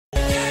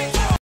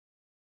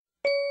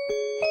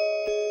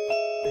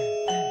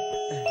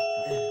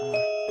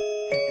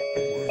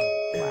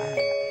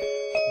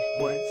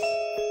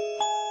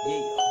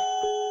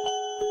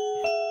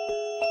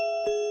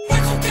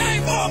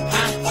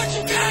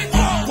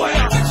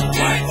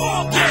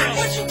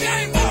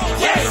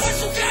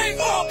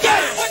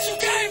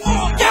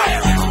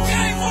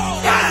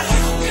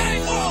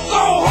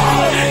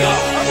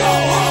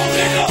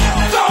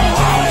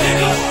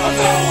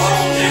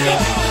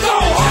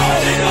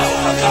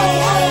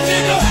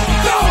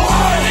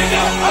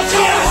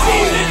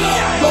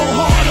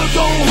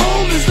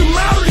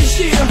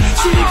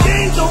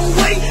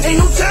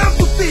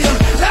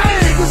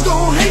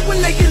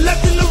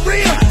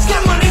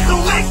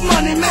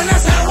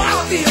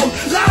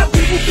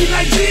be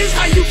like this,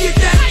 how you get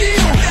that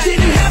deal?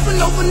 Didn't happen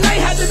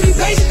overnight, had to be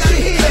patient to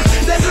hear.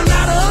 There's a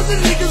lot of other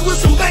niggas with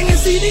some banging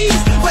CDs,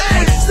 but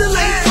hey, still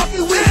ain't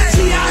fucking with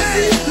T.I.C.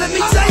 Let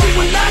me tell you,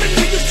 a lot of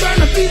niggas trying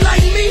to be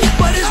like me,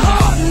 but it's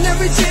hard, and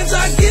every chance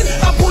I get,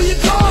 I pull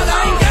your card. I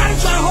ain't gotta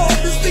try hard,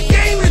 this the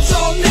game, it's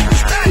all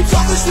niggas. You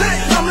talking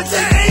smack, I'ma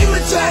take aim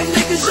at y'all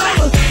niggas.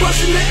 Y'all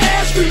busting the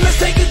ass, scream, let's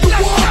take it to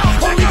war.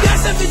 Only got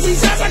 17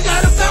 shots, I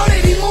got about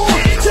 80 more.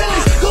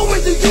 Tennis,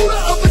 going through you, the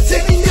upper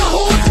 10 in your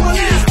horse. One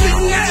is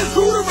spitting at your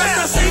crew, the rest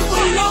I say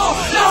for the law.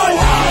 No,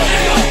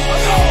 nigga,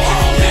 go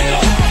home, nigga,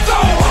 go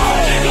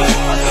home, nigga,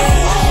 go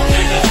home,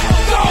 nigga,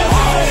 go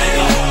home,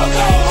 nigga,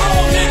 go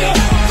home, nigga,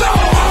 go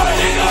home,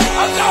 nigga,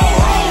 go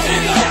home,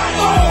 nigga, go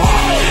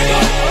home,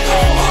 nigga,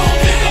 go home,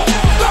 nigga,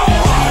 go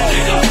home,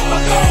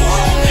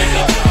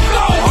 nigga,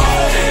 go home,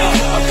 nigga,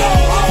 go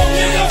home,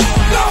 nigga,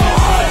 go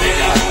home,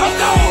 nigga,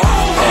 go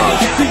home,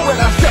 nigga. See, when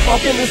I step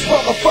up in this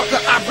motherfucker,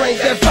 I bring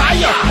that fire.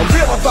 I'm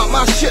real about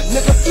my shit,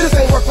 nigga. This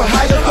ain't work for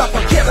hire. Pop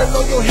a cannon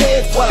on your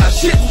head while I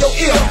shit in your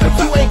ear. If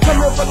you ain't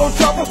coming for no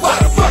trouble, why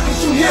the fuck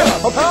is you here?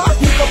 I'm gonna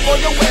sneak up on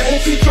your ass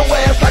and treat your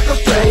ass like a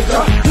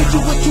stranger. Hit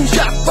you with 2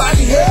 shots,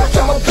 body head,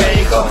 I'm a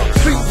banger.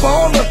 Street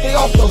baller, stay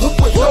off the hook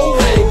with no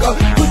anger.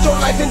 Put your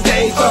life in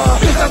danger.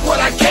 This is what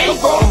I came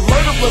for.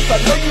 Murderers, I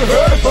know you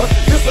heard of us.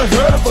 This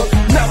unheard of us.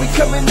 Now we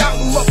coming out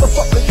and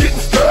motherfuckers getting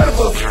scared of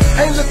us.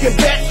 Ain't looking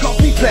back, cause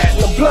we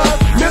platinum blood.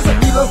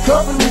 Misery love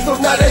company, so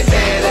now they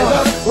mad at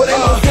us. Well, ain't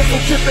no sense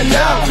in tripping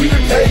now. We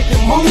done made the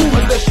move.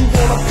 Unless you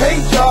want a pay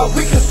job,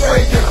 we can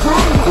spray your crew.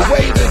 The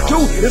way to do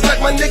is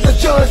like my nigga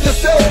John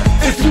just said.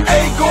 If you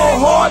ain't going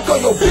hard, go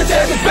your bitch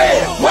ass in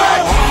bed. What?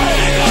 Go home,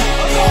 nigga.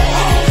 Go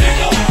home,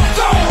 nigga.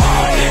 Go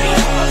home, nigga.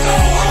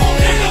 Go home,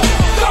 nigga.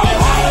 Go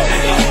home,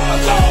 nigga. Go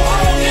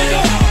home,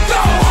 nigga.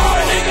 Go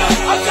home,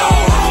 nigga.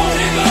 Go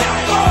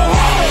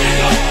home, nigga. Go home,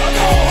 nigga.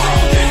 Go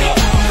home, nigga.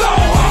 Go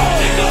home,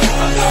 nigga. Go home, nigga.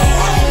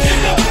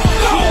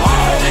 Go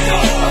home,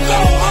 nigga. Go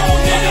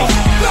home, nigga.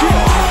 Go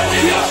home,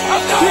 nigga.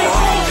 Go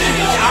home,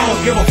 nigga. I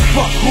don't give a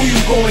fuck who you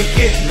go and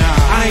get.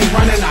 I ain't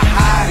running to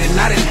hide, and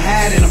I done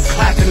had it, I'm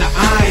clapping the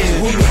iron.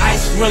 Who you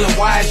ice grilling,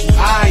 why is you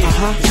eyeing?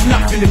 It's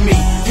nothing to me,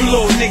 you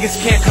little niggas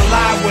can't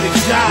collide with a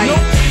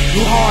giant.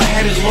 You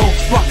hard-headed little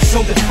fuck,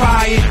 so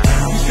defiant.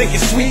 You think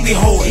it's sweet, we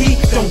hold heat,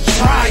 don't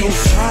try it.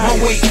 My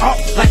way up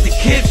like the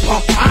kid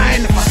pump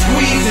iron. If I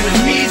squeeze in the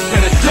knees,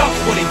 better duck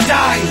or they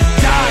die.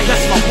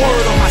 That's my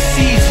word on my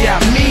seeds, yeah,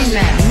 I mean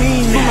that.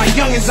 For my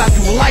youngins, I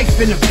do life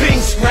in the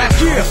Bing scrap.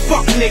 The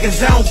fuck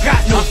niggas, I don't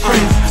got no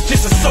friends,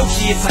 just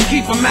associates. I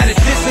keep them at a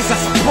distance,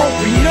 that's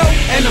appropriate.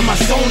 Enter my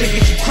zone to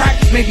get you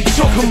cracked, maybe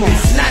choke them and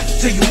snap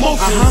till you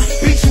motion.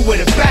 Beat you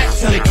with a bat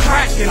till it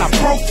crack and I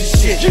broke the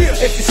shit. If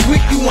it's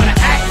weak, you wanna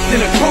act,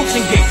 then approach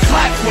and get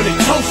clapped when the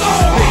toast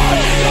is big.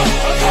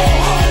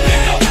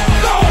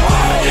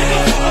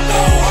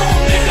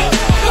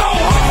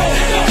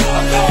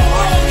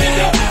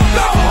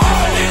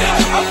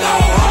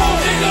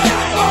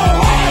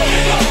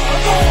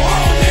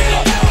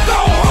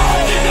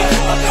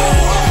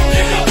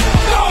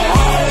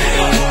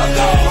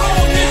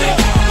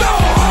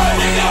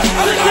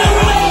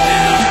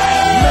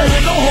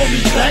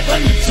 Let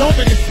me jump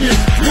in this bitch.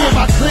 Me and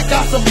my clique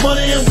got some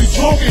money and we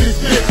drunk in this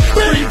bitch.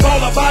 Pretty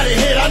baller body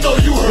head, I know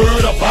you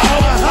heard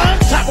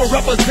about. Chopper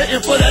representing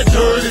for that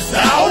dirty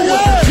style.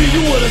 See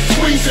you with a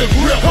squeeze and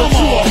grip, but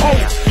you a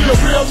hoe. Your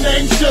real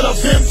name should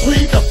have been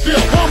Plead the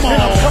Fifth. Come on,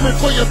 and I'm coming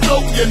for your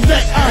throat and your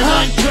neck. And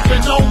I ain't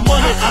tripping no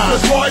money,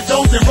 cause Roy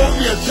Jones and wrote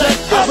me a check.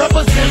 I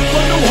represent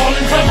for New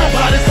Orleans,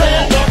 everybody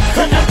stand up.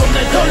 Come on from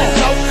that dirty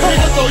south,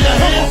 niggas throw your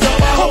hands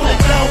up. I hold it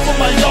down for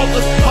my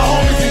youngers, my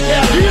homies and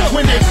gals.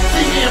 When they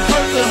see me in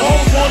person,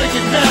 hoes wanna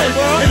get married.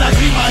 And I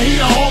keep my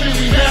heat on, homie,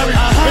 we married.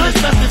 And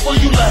it's nothing for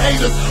you the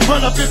haters,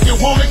 run up if you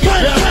wanna get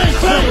married.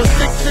 Number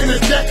 6 in the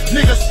deck,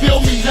 niggas feel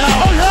me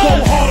now.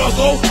 Go hard or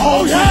go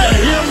home, you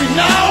hear me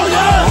now?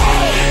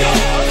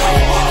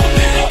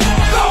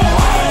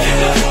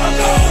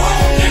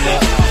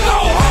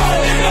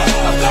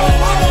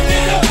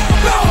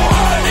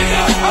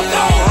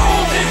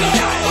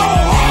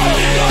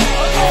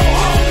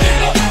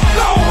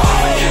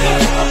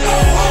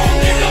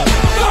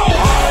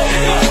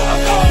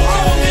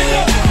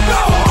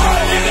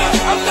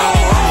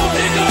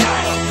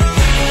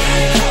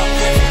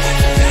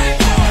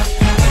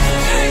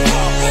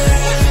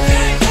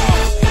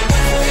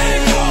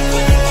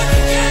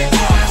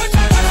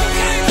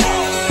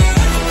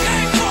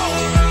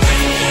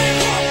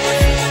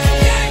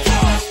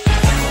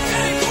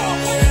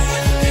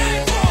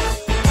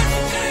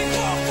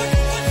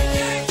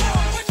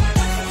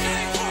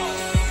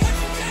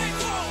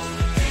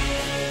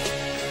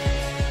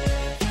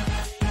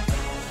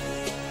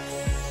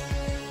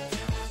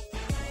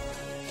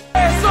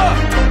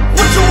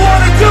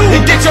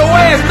 And get your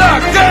ass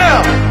knocked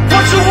down.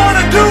 What you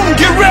wanna do?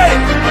 Get ready.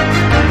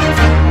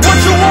 What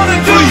you wanna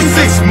do?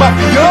 3-6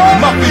 Mafia,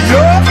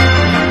 Mafia.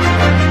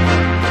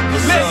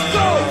 Let's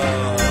go.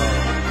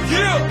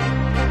 Yeah.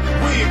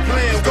 We ain't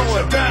playing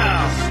going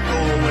down.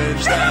 Going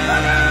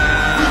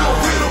down. We gon'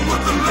 hit 'em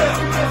with the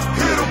left,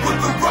 hit 'em with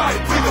the right.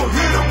 We gon'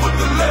 hit 'em with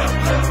the left,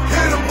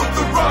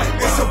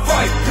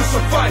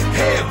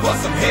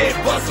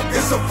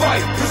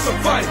 it's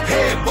a fight.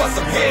 Head bust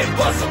 'em, head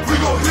bust 'em. We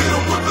gon' hit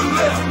 'em with the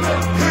left,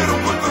 hit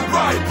 'em with the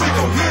right. We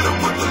gon' hit 'em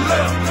with the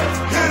left,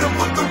 hit 'em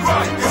with the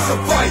right. It's a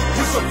fight,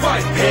 it's a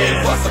fight. Head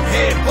bust 'em,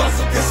 head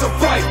bust 'em. It's a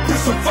fight,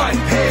 it's a fight.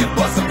 Head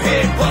bust 'em,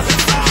 head bust 'em.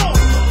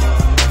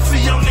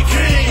 See, I'm the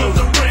king of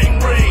the